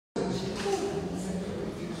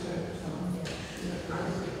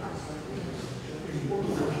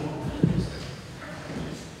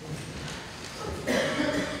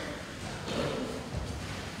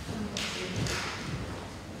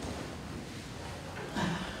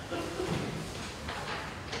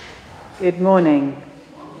Good morning.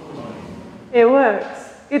 It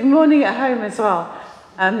works. Good morning at home as well.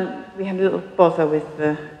 We had a little bother with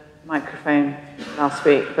the microphone last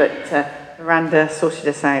week, but Miranda sorted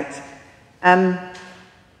us out. A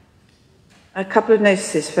couple of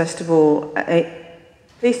notices, first of all.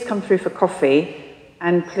 Please come through for coffee,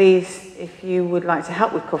 and please, if you would like to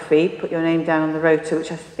help with coffee, put your name down on the rota,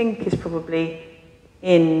 which I think is probably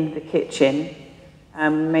in the kitchen.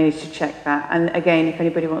 May need to check that. And again, if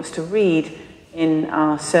anybody wants to read in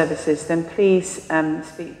our services, then please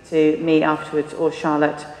speak to me afterwards or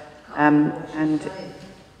Charlotte. And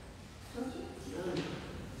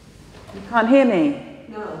you can't hear me?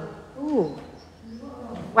 No. Ooh.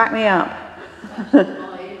 Whack me up. I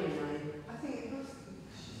think it was.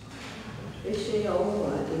 Is she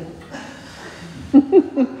all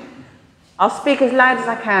right? I'll speak as loud as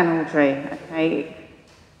I can, Audrey. Okay?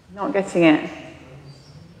 Not getting it.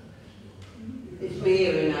 It's my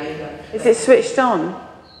hearing aid. Is it switched on?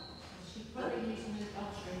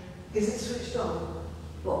 Is it switched on?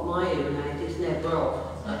 What, my hearing aid is never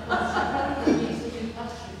off.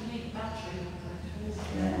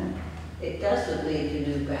 It doesn't need a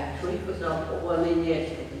new battery because I put one in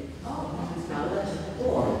yesterday. No, that's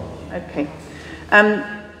poor. Okay.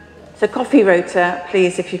 So coffee rota,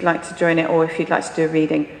 please, if you'd like to join it or if you'd like to do a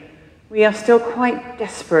reading. We are still quite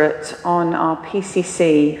desperate on our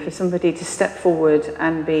PCC for somebody to step forward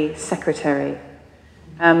and be secretary.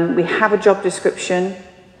 We have a job description.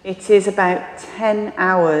 It is about 10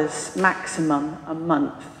 hours maximum a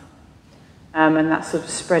month. And that's sort of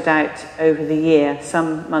spread out over the year.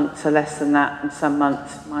 Some months are less than that, and some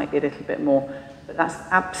months might be a little bit more. But that's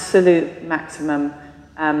absolute maximum.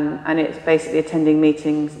 And it's basically attending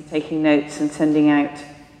meetings, taking notes, and sending out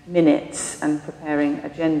minutes and preparing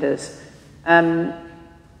agendas.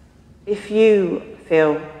 If you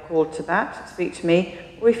feel called to that, speak to me.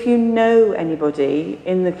 Or if you know anybody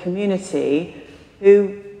in the community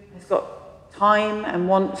who has got time and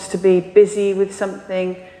wants to be busy with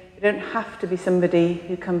something, you don't have to be somebody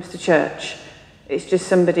who comes to church. It's just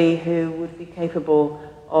somebody who would be capable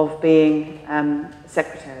of being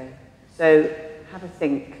secretary. So have a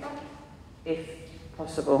think, if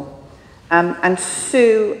possible. And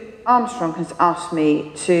Sue Armstrong has asked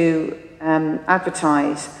me to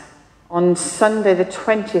advertise on Sunday the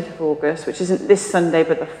 20th of August, which isn't this Sunday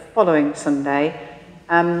but the following Sunday.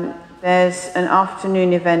 There's an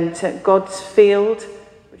afternoon event at God's Field,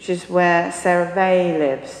 which is where Sarah Vay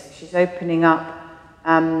lives. She's opening up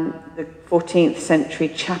the 14th century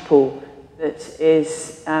chapel that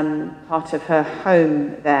is part of her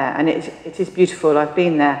home there, and it is beautiful. I've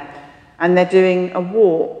been there. And they're doing a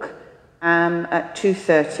walk at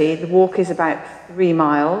 2:30. The walk is about 3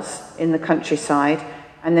 miles in the countryside,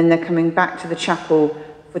 and then they're coming back to the chapel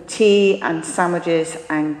for tea and sandwiches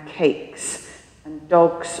and cakes. And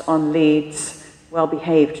dogs on leads,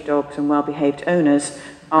 well-behaved dogs and well-behaved owners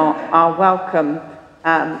are welcome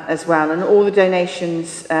as well. And all the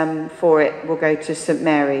donations for it will go to St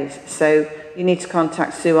Mary's. So you need to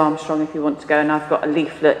contact Sue Armstrong if you want to go, and I've got a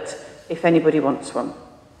leaflet if anybody wants one.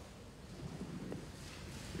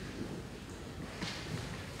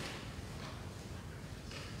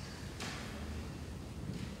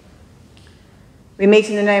 We meet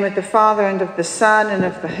in the name of the Father, and of the Son, and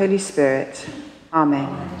of the Holy Spirit. Amen.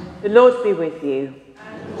 The Lord be with you.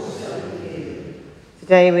 And also with you.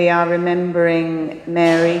 Today we are remembering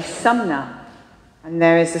Mary Sumner, and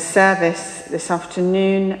there is a service this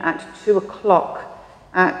afternoon at 2:00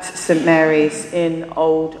 at St Mary's in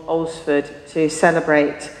Old Alresford to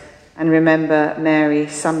celebrate and remember Mary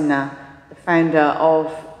Sumner, the founder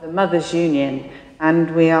of the Mothers' Union,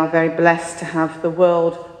 and we are very blessed to have the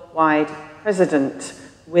worldwide President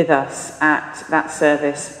with us at that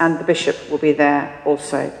service, and the Bishop will be there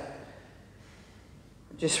also.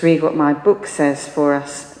 I'll just read what my book says for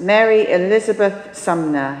us. Mary Elizabeth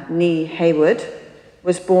Sumner, née Hayward,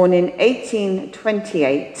 was born in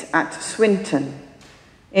 1828 at Swinton.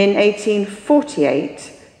 In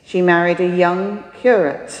 1848, she married a young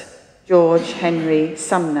curate, George Henry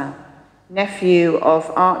Sumner, nephew of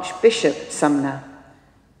Archbishop Sumner,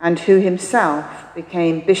 and who himself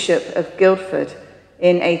became Bishop of Guildford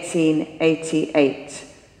in 1888.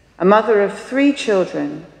 A mother of 3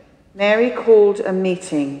 children, Mary called a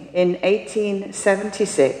meeting in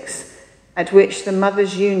 1876 at which the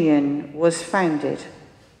Mothers' Union was founded,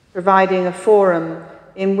 providing a forum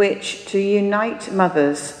in which to unite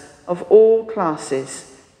mothers of all classes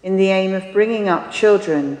in the aim of bringing up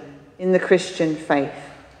children in the Christian faith.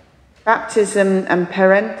 Baptism and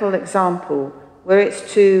parental example were its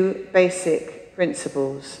 2 basic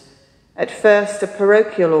principles. At first a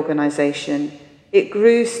parochial organisation, it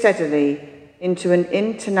grew steadily into an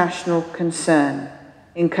international concern,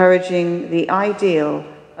 encouraging the ideal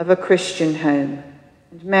of a Christian home.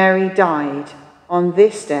 And Mary died on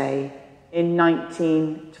this day in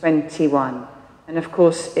 1921. And of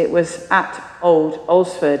course, it was at Old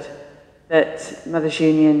Alresford that Mothers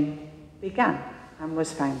Union began and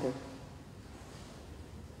was founded.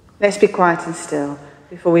 Let's be quiet and still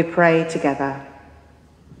before we pray together.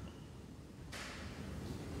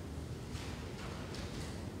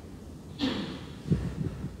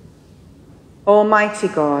 Almighty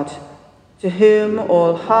God, to whom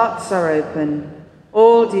all hearts are open,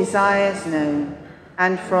 all desires known,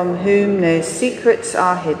 and from whom no secrets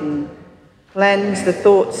are hidden, cleanse the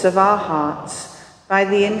thoughts of our hearts by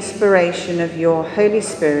the inspiration of your Holy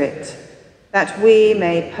Spirit, that we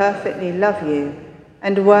may perfectly love you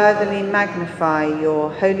and worthily magnify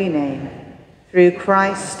your holy name, through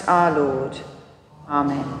Christ our Lord.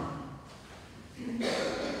 Amen.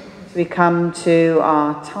 As we come to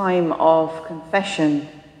our time of confession,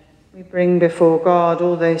 we bring before God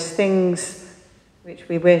all those things which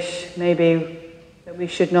we wish maybe that we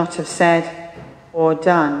should not have said or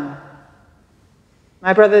done.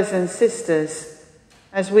 My brothers and sisters,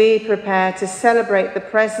 as we prepare to celebrate the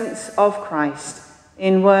presence of Christ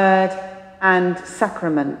in word and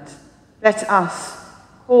sacrament, let us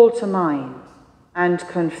call to mind and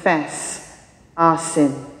confess our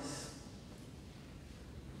sins.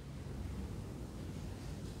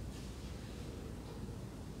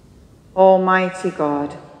 Almighty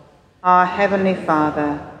God, our Heavenly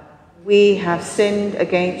Father, we have sinned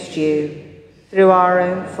against you through our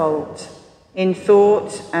own fault, in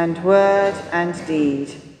thought and word and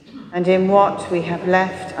deed, and in what we have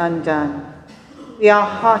left undone. We are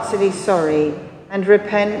heartily sorry and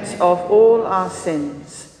repent of all our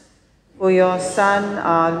sins. For your Son,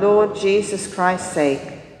 our Lord Jesus Christ's sake,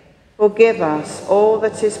 forgive us all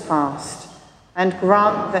that is past, and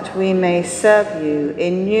grant that we may serve you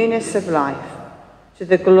in newness of life, to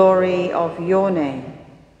the glory of your name.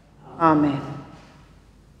 Amen.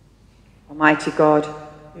 Almighty God,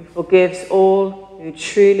 who forgives all who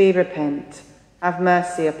truly repent, have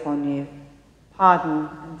mercy upon you, pardon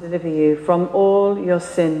and deliver you from all your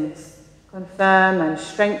sins, confirm and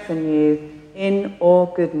strengthen you in all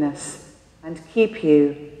goodness, and keep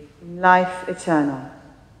you in life eternal.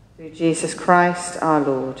 Through Jesus Christ our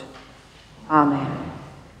Lord. Amen.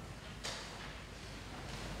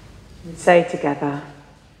 And say together,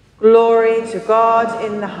 glory to God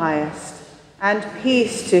in the highest, and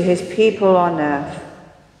peace to his people on earth.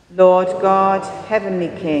 Lord God, heavenly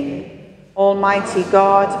King, almighty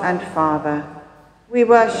God and Father, we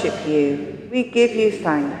worship you, we give you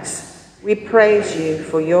thanks, we praise you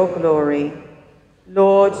for your glory.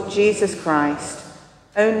 Lord Jesus Christ,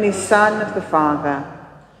 only Son of the Father,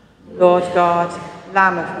 Lord God,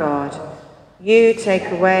 Lamb of God, you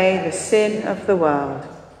take away the sin of the world.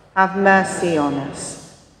 Have mercy on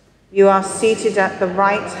us. You are seated at the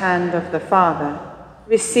right hand of the Father.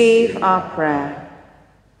 Receive our prayer.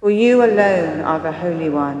 For you alone are the Holy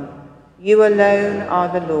One. You alone are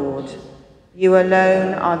the Lord. You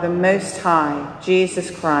alone are the Most High,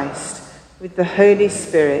 Jesus Christ, with the Holy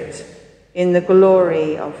Spirit, in the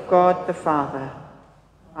glory of God the Father.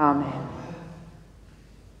 Amen.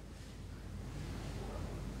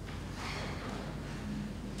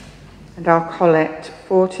 And our collect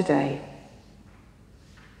for today.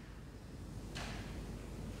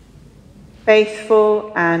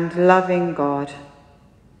 Faithful and loving God,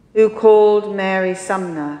 who called Mary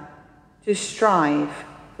Sumner to strive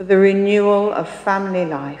for the renewal of family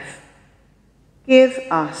life, give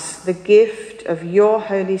us the gift of your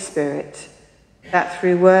Holy Spirit, that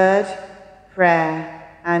through word,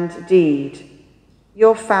 prayer, and deed,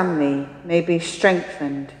 your family may be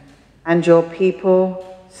strengthened and your people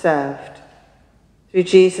served. Through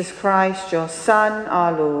Jesus Christ, your Son,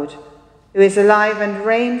 our Lord, who is alive and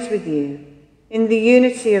reigns with you in the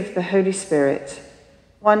unity of the Holy Spirit,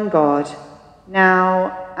 one God,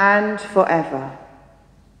 now and forever.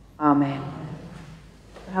 Amen.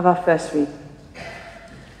 We'll have our first reading.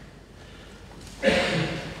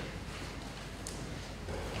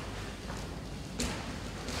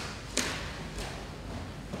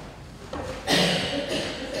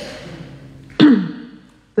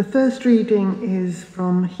 The first reading is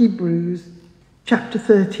from Hebrews chapter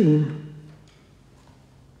 13.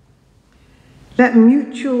 Let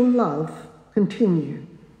mutual love continue.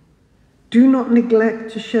 Do not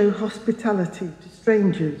neglect to show hospitality to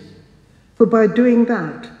strangers, for by doing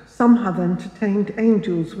that, some have entertained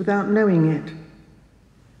angels without knowing it.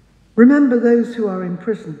 Remember those who are in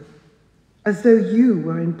prison, as though you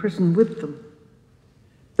were in prison with them,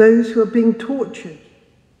 those who are being tortured,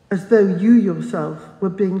 as though you yourself were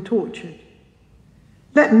being tortured.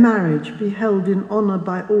 Let marriage be held in honour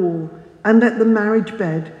by all, and let the marriage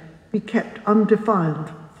bed be kept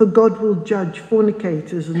undefiled, for God will judge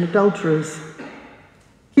fornicators and adulterers.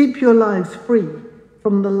 Keep your lives free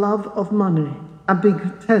from the love of money, and be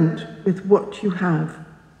content with what you have.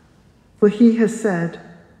 For he has said,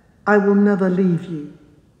 I will never leave you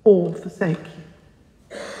or forsake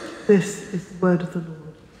you. This is the word of the Lord.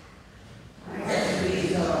 Thanks be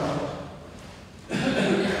to God.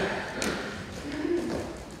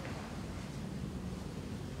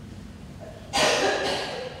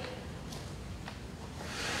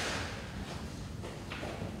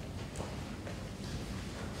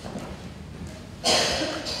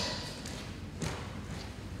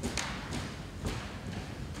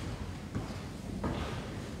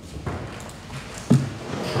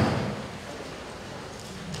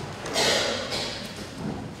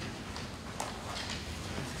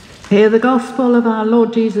 Hear the gospel of our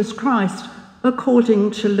Lord Jesus Christ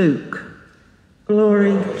according to Luke.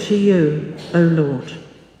 Glory to you, O Lord.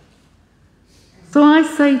 So I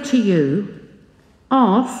say to you,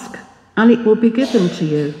 ask and it will be given to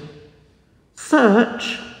you.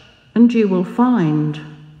 Search and you will find.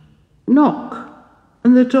 Knock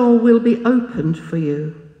and the door will be opened for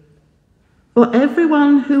you. For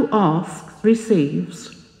everyone who asks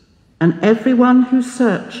receives, and everyone who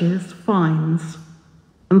searches finds.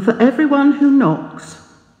 And for everyone who knocks,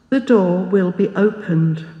 the door will be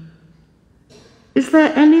opened. Is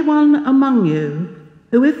there anyone among you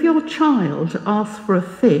who, if your child asks for a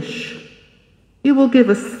fish, you will give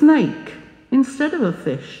a snake instead of a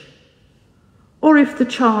fish? Or if the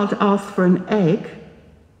child asks for an egg,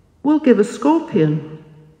 will give a scorpion?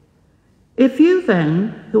 If you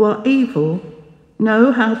then, who are evil,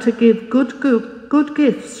 know how to give good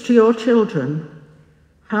gifts to your children,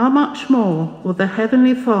 how much more will the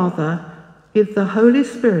Heavenly Father give the Holy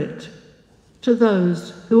Spirit to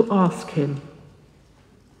those who ask him?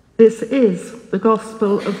 This is the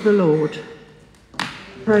gospel of the Lord.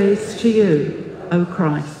 Praise to you, O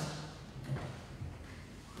Christ.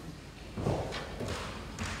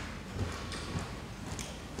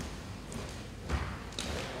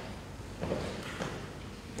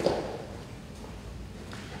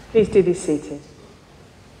 Please do be seated.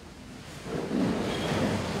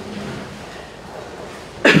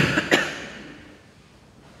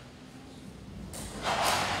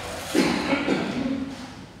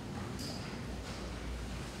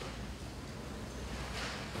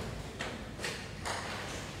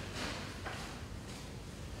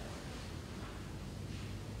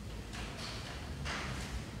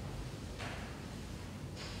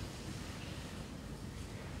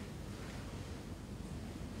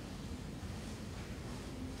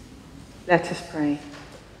 Let us pray.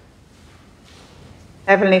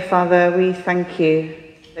 Heavenly Father, we thank you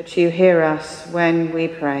that you hear us when we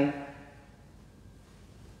pray.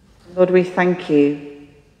 Lord, we thank you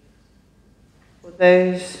for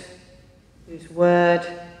those whose word,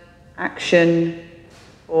 action,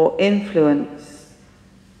 or influence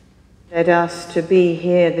led us to be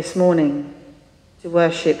here this morning to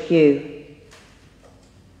worship you.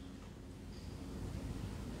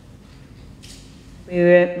 We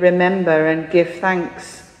remember and give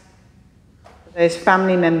thanks for those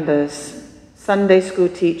family members, Sunday school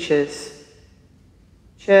teachers,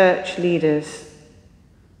 church leaders,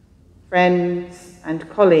 friends and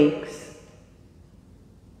colleagues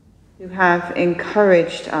who have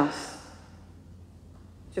encouraged us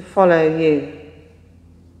to follow you.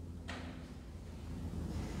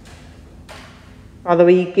 Father,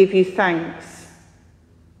 we give you thanks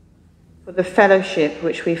for the fellowship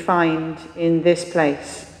which we find in this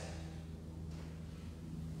place,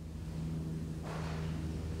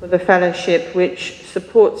 for the fellowship which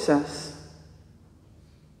supports us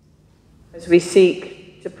as we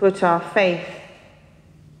seek to put our faith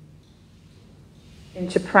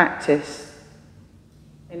into practice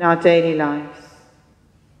in our daily lives.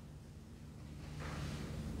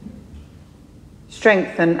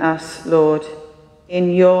 Strengthen us, Lord,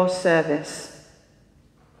 in your service,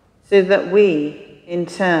 so that we, in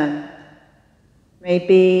turn, may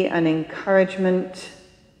be an encouragement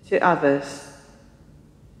to others.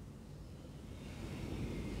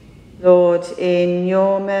 Lord, in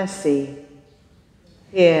your mercy,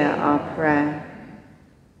 hear our prayer.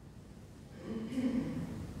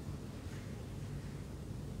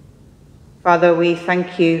 Father, we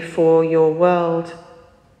thank you for your world.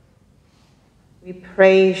 We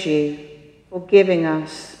praise you for giving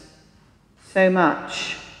us so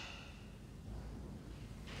much.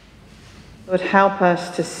 Lord, help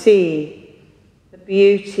us to see the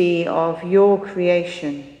beauty of your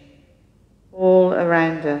creation all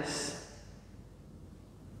around us.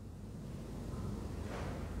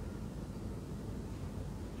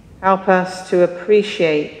 Help us to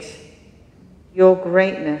appreciate your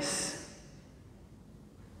greatness.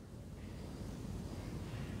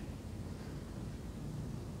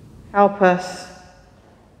 Help us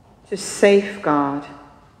to safeguard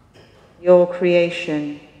your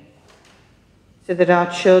creation so that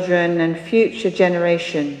our children and future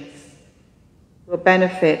generations will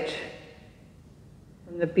benefit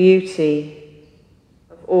from the beauty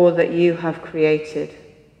of all that you have created.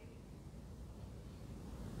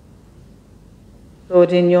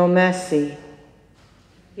 Lord, in your mercy,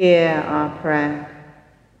 hear our prayer.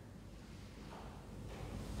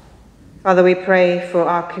 Father, we pray for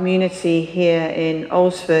our community here in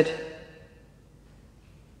Alresford.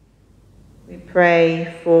 We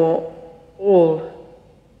pray for all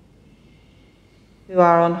who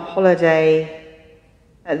are on holiday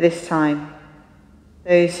at this time,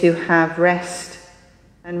 those who have rest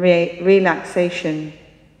and relaxation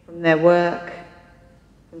from their work,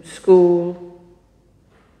 from school.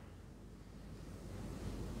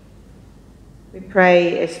 We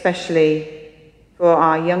pray especially for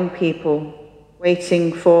our young people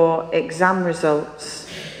waiting for exam results.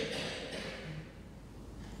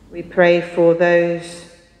 We pray for those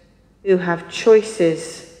who have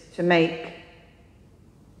choices to make.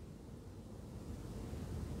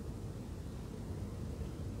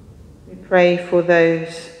 We pray for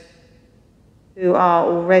those who are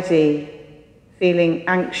already feeling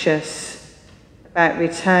anxious about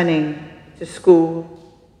returning to school.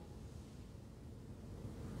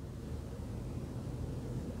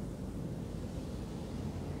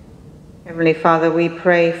 Heavenly Father, we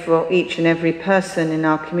pray for each and every person in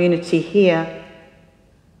our community here,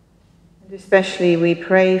 and especially we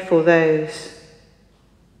pray for those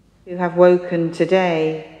who have woken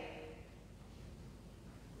today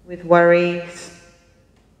with worries,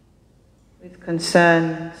 with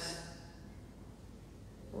concerns,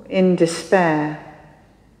 or in despair.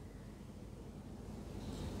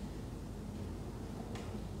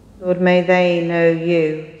 Lord, may they know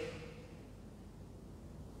you.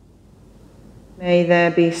 May there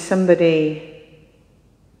be somebody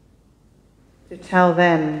to tell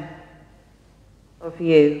them of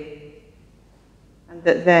you and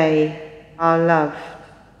that they are loved.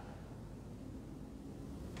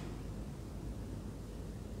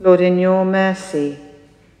 Lord, in your mercy,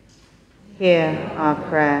 hear our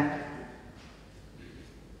prayer.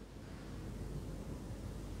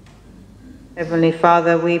 Heavenly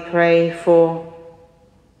Father, we pray for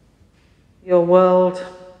your world.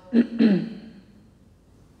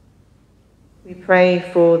 We pray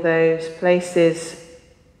for those places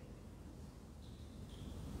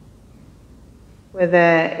where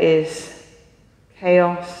there is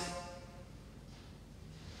chaos,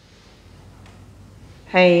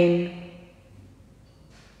 pain,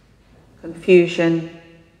 confusion.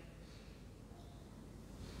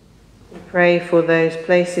 We pray for those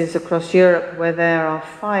places across Europe where there are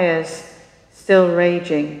fires still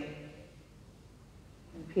raging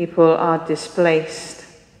and people are displaced.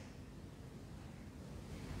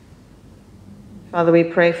 Father, we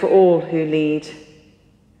pray for all who lead,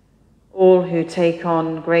 all who take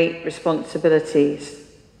on great responsibilities.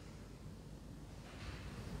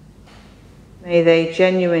 May they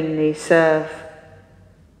genuinely serve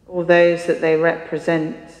all those that they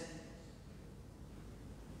represent.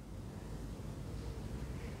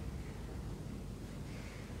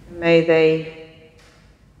 May they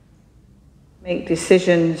make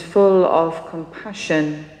decisions full of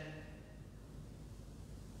compassion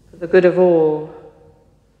for the good of all,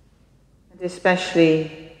 and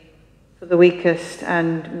especially for the weakest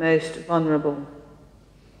and most vulnerable.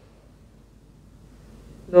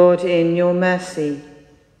 Lord, in your mercy,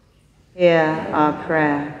 hear our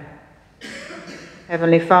prayer.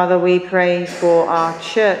 Heavenly Father, we pray for our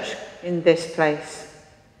church in this place.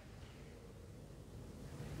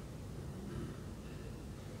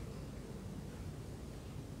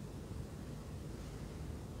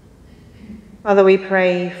 Father, we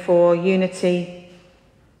pray for unity.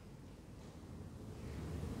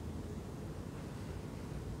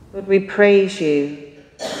 Lord, we praise you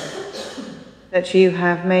that you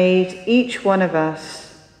have made each one of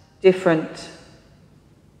us different.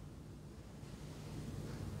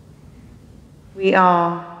 We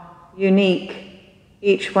are unique,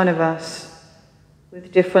 each one of us,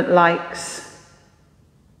 with different likes,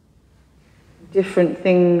 different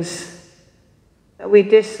things that we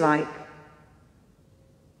dislike.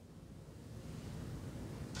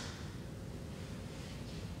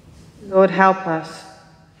 Lord, help us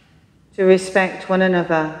to respect one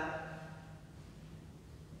another.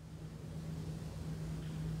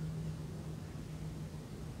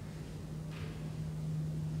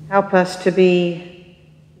 Help us to be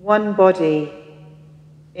one body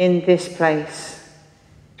in this place,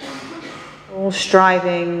 all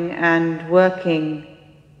striving and working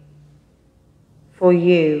for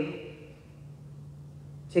you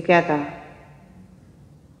together.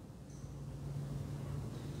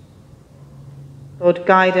 Lord,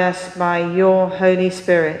 guide us by your Holy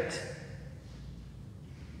Spirit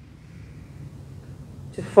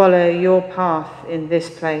to follow your path in this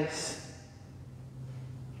place.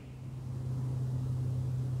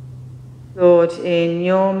 Lord, in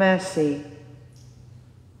your mercy,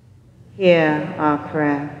 hear our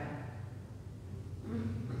prayer.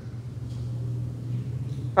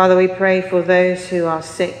 Father, we pray for those who are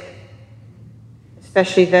sick,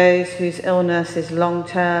 especially those whose illness is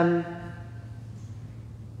long-term,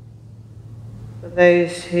 for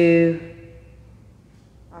those who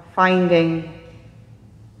are finding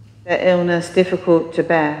their illness difficult to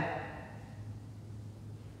bear.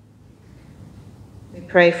 We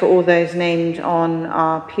pray for all those named on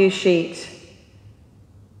our pew sheet,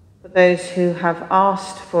 for those who have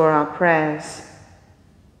asked for our prayers.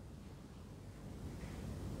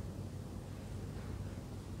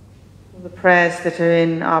 All the prayers that are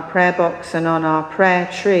in our prayer box and on our prayer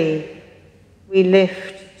tree, we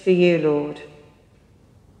lift to you, Lord.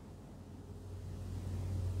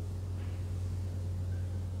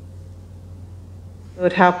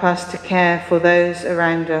 Lord, help us to care for those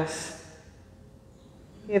around us.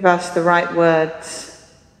 Give us the right words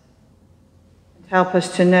and help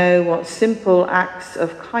us to know what simple acts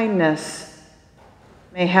of kindness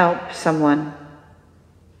may help someone.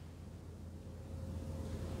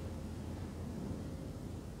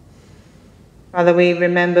 Father, we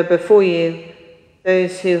remember before you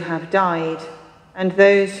those who have died and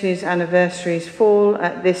those whose anniversaries fall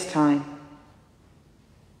at this time.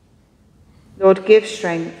 Lord, give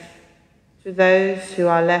strength to those who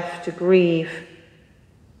are left to grieve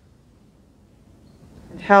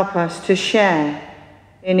and help us to share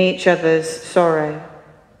in each other's sorrow.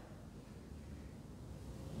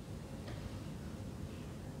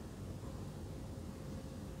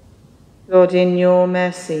 Lord, in your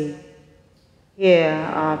mercy, hear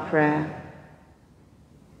our prayer.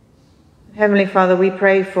 Heavenly Father, we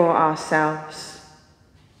pray for ourselves.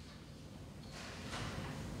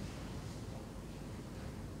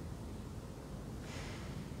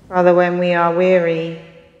 Father, when we are weary,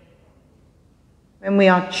 when we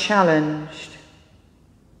are challenged,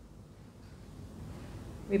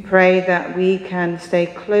 we pray that we can stay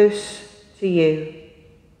close to you,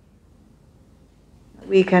 that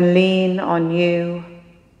we can lean on you,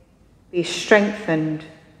 be strengthened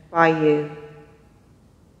by you.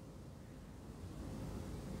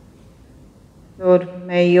 Lord,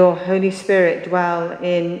 may your Holy Spirit dwell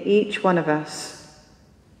in each one of us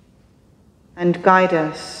and guide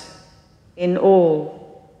us in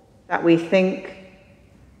all that we think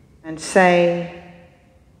and say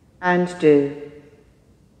and do.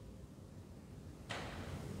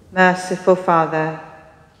 Merciful Father,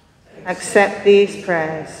 accept these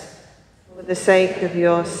prayers for the sake of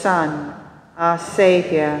your Son, our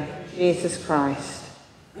Saviour, Jesus Christ.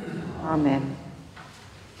 Amen.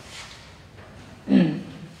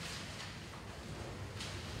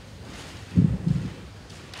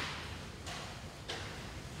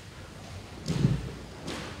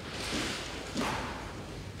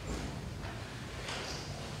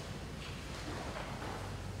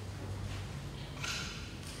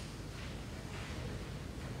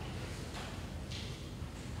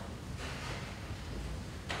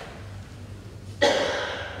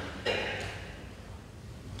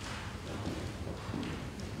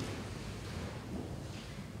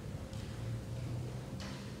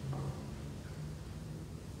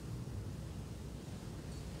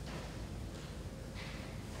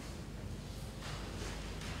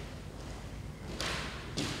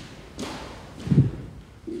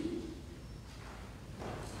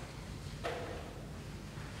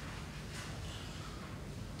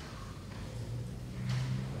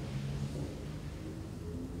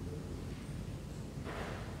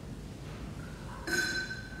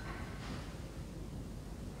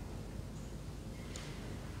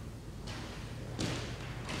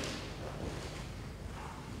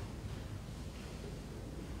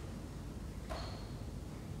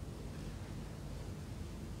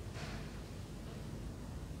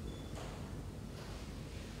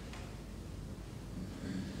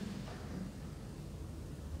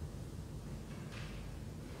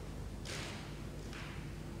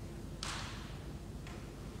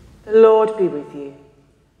 The Lord be with you.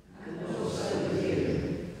 And also with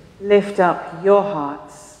you. Lift up your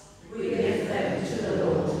hearts. We lift them to the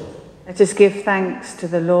Lord. Let us give thanks to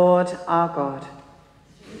the Lord our God.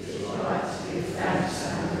 It is right to give thanks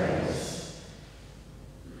and praise.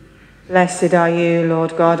 Blessed are you,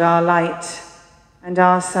 Lord God, our light and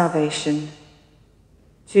our salvation.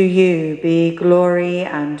 To you be glory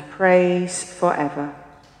and praise forever.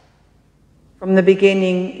 From the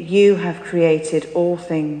beginning you have created all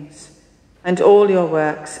things, and all your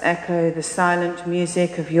works echo the silent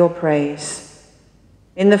music of your praise.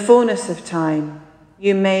 In the fullness of time,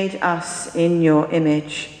 you made us in your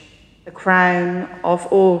image, the crown of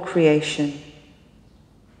all creation.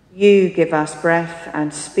 You give us breath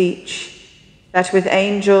and speech, that with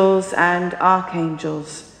angels and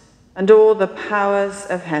archangels and all the powers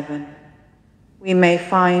of heaven, we may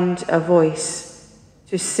find a voice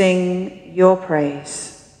to sing your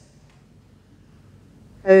praise.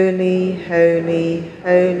 Holy, holy,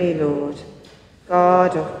 holy Lord,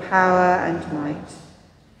 God of power and might,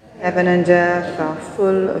 heaven and earth are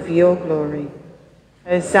full of your glory.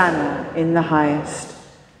 Hosanna in the highest.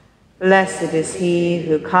 Blessed is he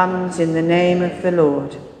who comes in the name of the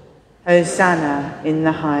Lord. Hosanna in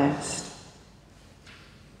the highest.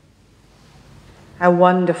 How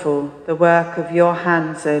wonderful the work of your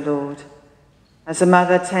hands, O Lord. As a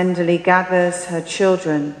mother tenderly gathers her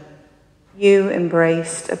children, you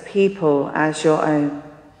embraced a people as your own.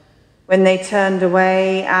 When they turned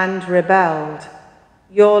away and rebelled,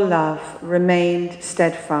 your love remained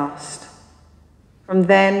steadfast. From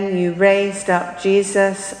them you raised up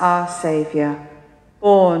Jesus, our Saviour,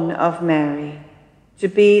 born of Mary, to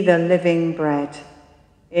be the living bread,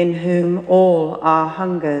 in whom all our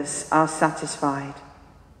hungers are satisfied.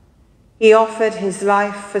 He offered his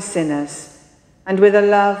life for sinners, and with a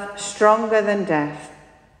love stronger than death,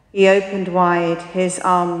 he opened wide his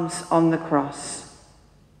arms on the cross.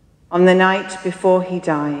 On the night before he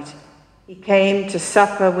died, he came to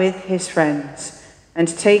supper with his friends, and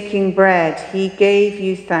taking bread, he gave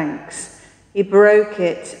you thanks. He broke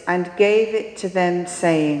it and gave it to them,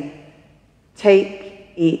 saying, "Take,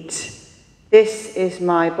 eat. This is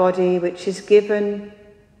my body, which is given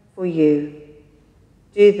for you.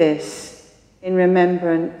 Do this in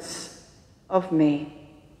remembrance of me."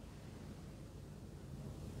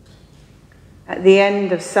 At the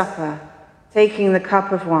end of supper, taking the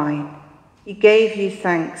cup of wine, he gave you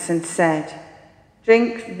thanks and said,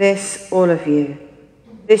 "Drink this, all of you.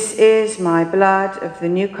 This is my blood of the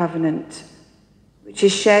new covenant, which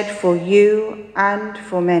is shed for you and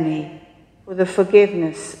for many for the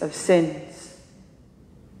forgiveness of sins.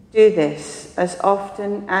 Do this as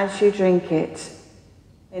often as you drink it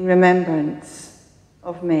in remembrance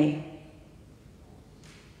of me."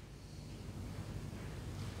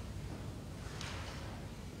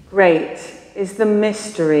 Great is the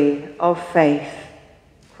mystery of faith.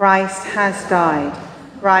 Christ has died.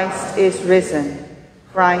 Christ is risen.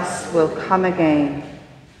 Christ will come again.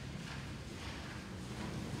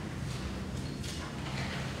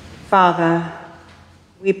 Father,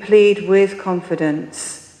 we plead with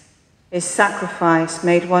confidence his sacrifice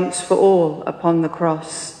made once for all upon the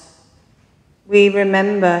cross. We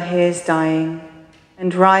remember his dying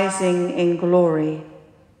and rising in glory,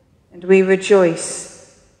 and we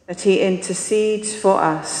rejoice that he intercedes for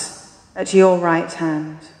us at your right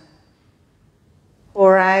hand.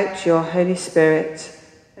 Pour out your Holy Spirit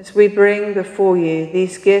as we bring before you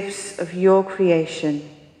these gifts of your creation.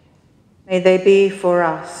 May they be for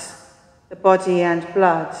us the body and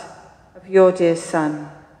blood of your dear Son.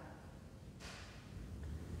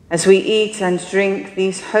 As we eat and drink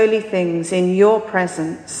these holy things in your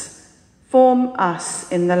presence, form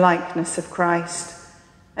us in the likeness of Christ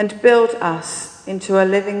and build us into a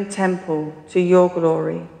living temple to your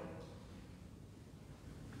glory.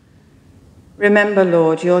 Remember,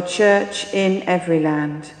 Lord, your church in every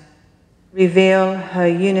land. Reveal her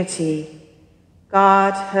unity,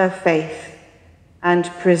 guard her faith, and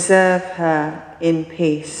preserve her in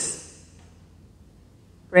peace.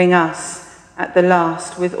 Bring us at the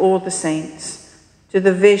last with all the saints to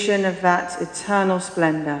the vision of that eternal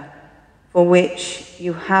splendor for which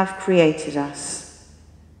you have created us.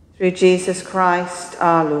 Through Jesus Christ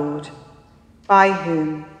our Lord, by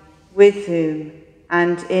whom, with whom,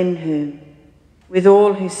 and in whom, with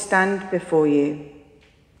all who stand before you,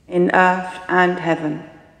 in earth and heaven,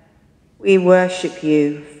 we worship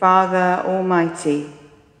you, Father Almighty,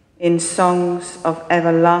 in songs of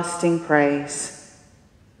everlasting praise.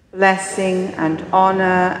 Blessing and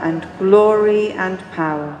honor and glory and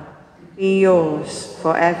power be yours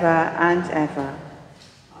forever and ever.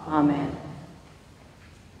 Amen.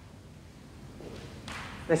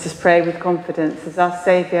 Let us pray with confidence as our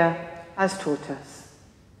Saviour has taught us.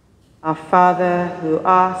 Our Father, who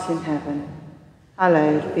art in heaven,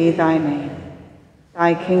 hallowed be thy name.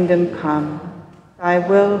 Thy kingdom come, thy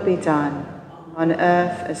will be done, on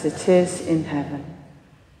earth as it is in heaven.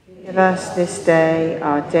 Give us this day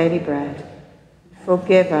our daily bread.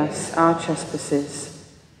 Forgive us our trespasses,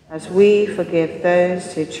 as we forgive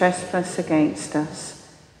those who trespass against us.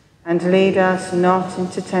 And lead us not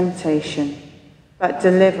into temptation, but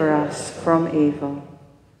deliver us from evil.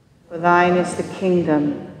 For thine is the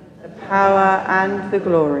kingdom, the power, and the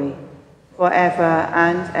glory, forever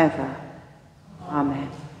and ever.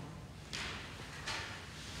 Amen.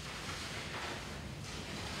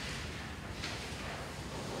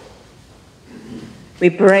 We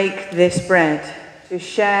break this bread to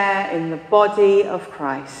share in the body of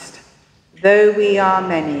Christ. Though we are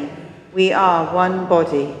many, we are one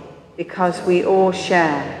body, because we all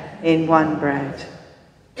share in one bread.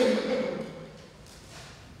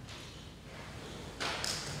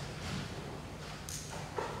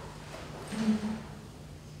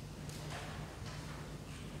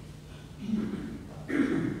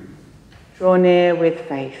 Draw near with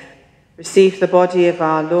faith. Receive the body of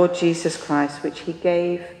our Lord Jesus Christ, which he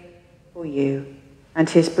gave for you, and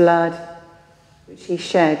his blood, which he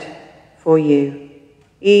shed for you.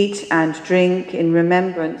 Eat and drink in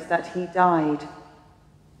remembrance that he died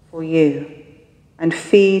for you, and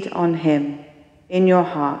feed on him in your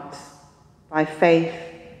hearts by faith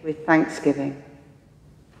with thanksgiving.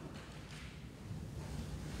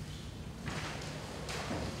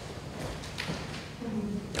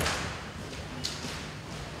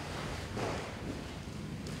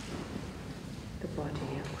 The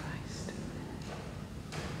body of Christ.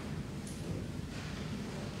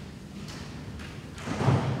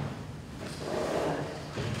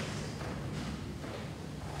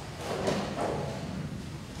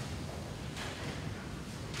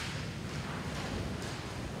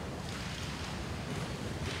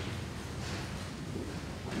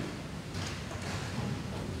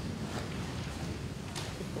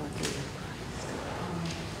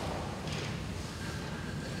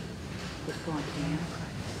 Body of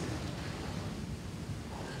Christ.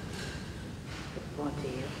 The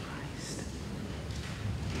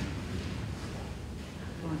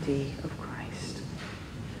body of Christ.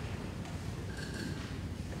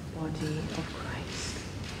 The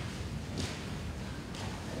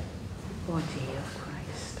body of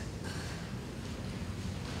Christ.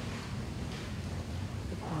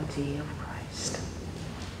 The body of Christ.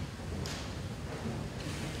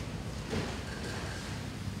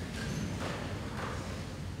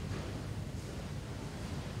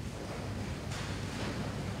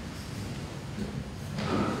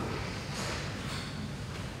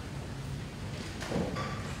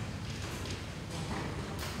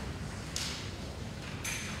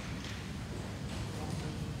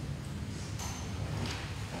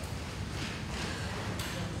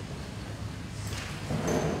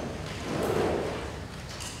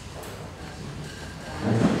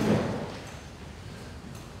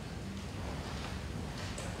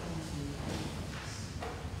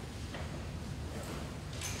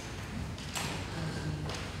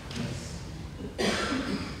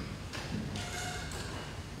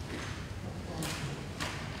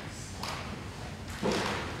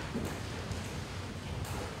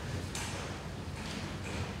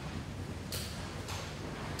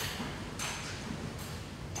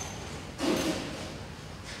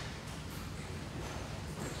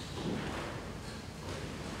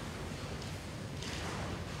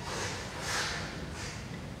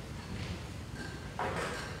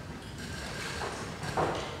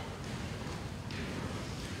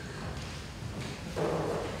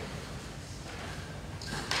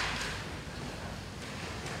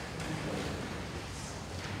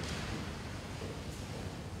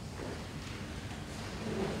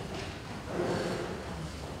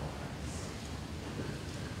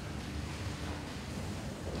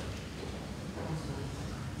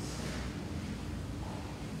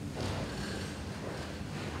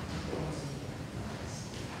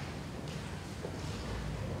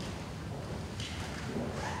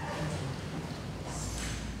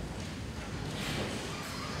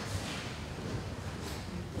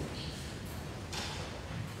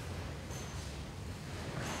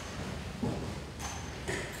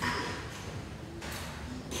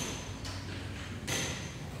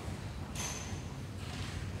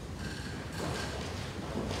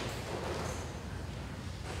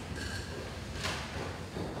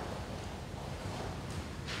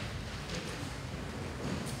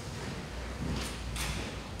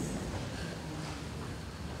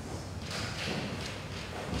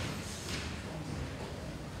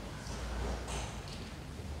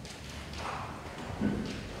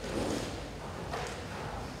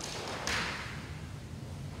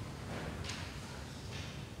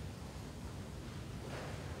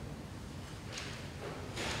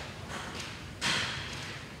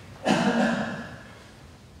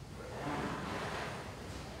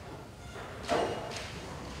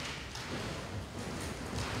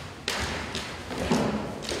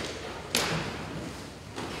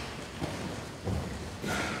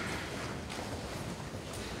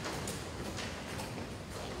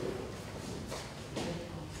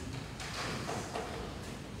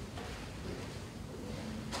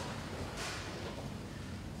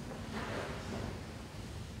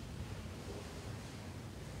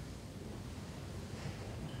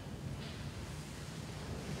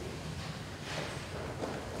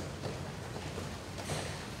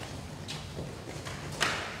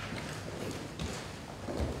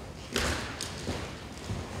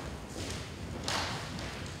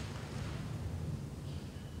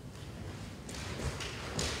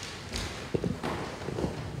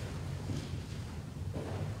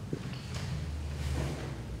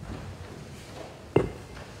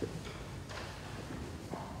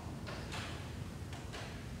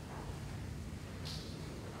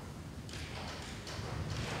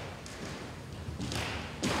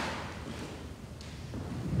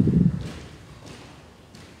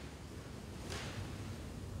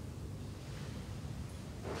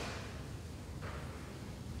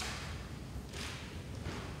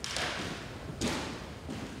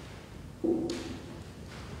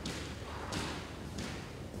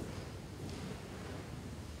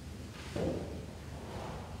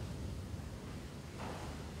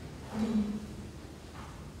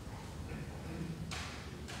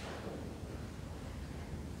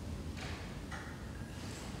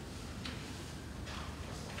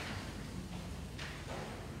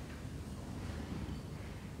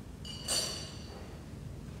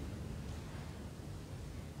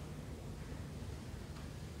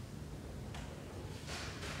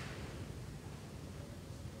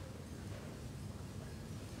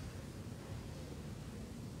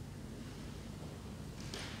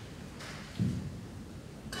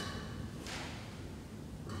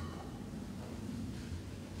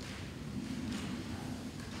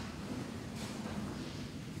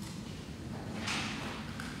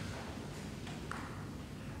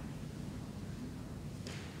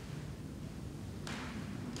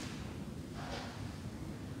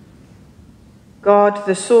 God,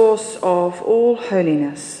 the source of all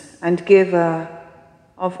holiness and giver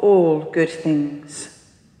of all good things,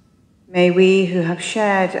 may we who have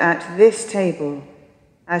shared at this table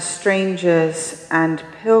as strangers and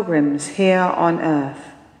pilgrims here on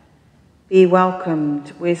earth be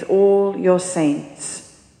welcomed with all your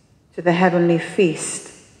saints to the heavenly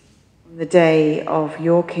feast on the day of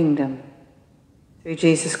your kingdom. Through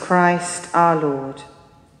Jesus Christ our Lord.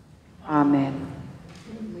 Amen.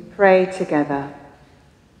 We pray together.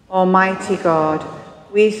 Almighty God,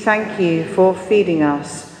 we thank you for feeding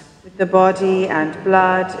us with the body and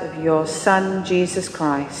blood of your Son, Jesus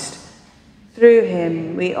Christ. Through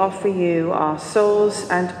him we offer you our souls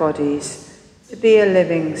and bodies to be a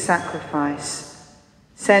living sacrifice.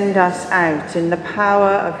 Send us out in the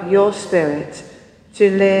power of your Spirit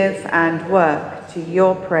to live and work to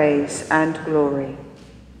your praise and glory.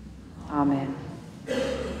 Amen.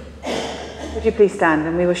 Would you please stand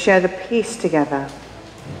and we will share the peace together.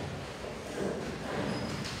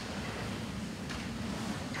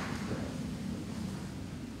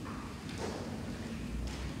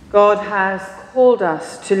 God has called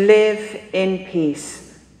us to live in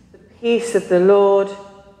peace. The peace of the Lord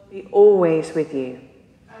be always with you.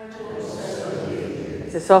 And also with you.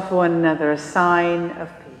 Let us offer one another a sign of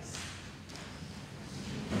peace.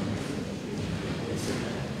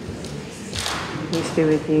 Peace be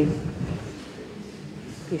with you.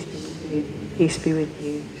 Peace be with you. Peace be with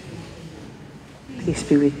you. Peace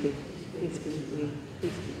be with you. Peace be with you.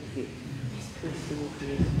 Peace be with you. Peace be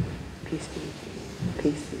with you. Peace be with you.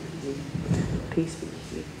 Peace be with you. Peace be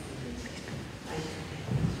with you.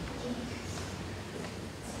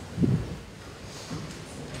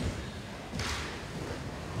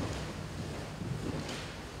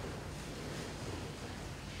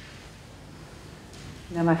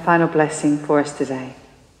 Now my final blessing for us today.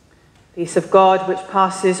 Peace of God, which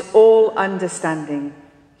passes all understanding,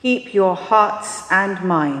 keep your hearts and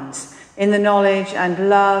minds in the knowledge and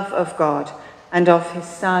love of God and of his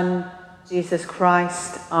Son, Jesus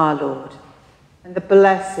Christ our Lord. And the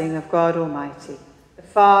blessing of God Almighty, the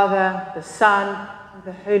Father, the Son, and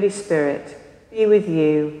the Holy Spirit be with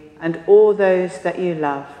you and all those that you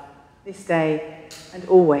love this day and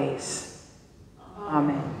always.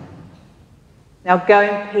 Amen. Now go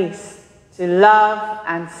in peace to love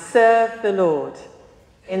and serve the Lord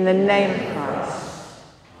in the name of Christ.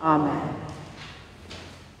 Amen.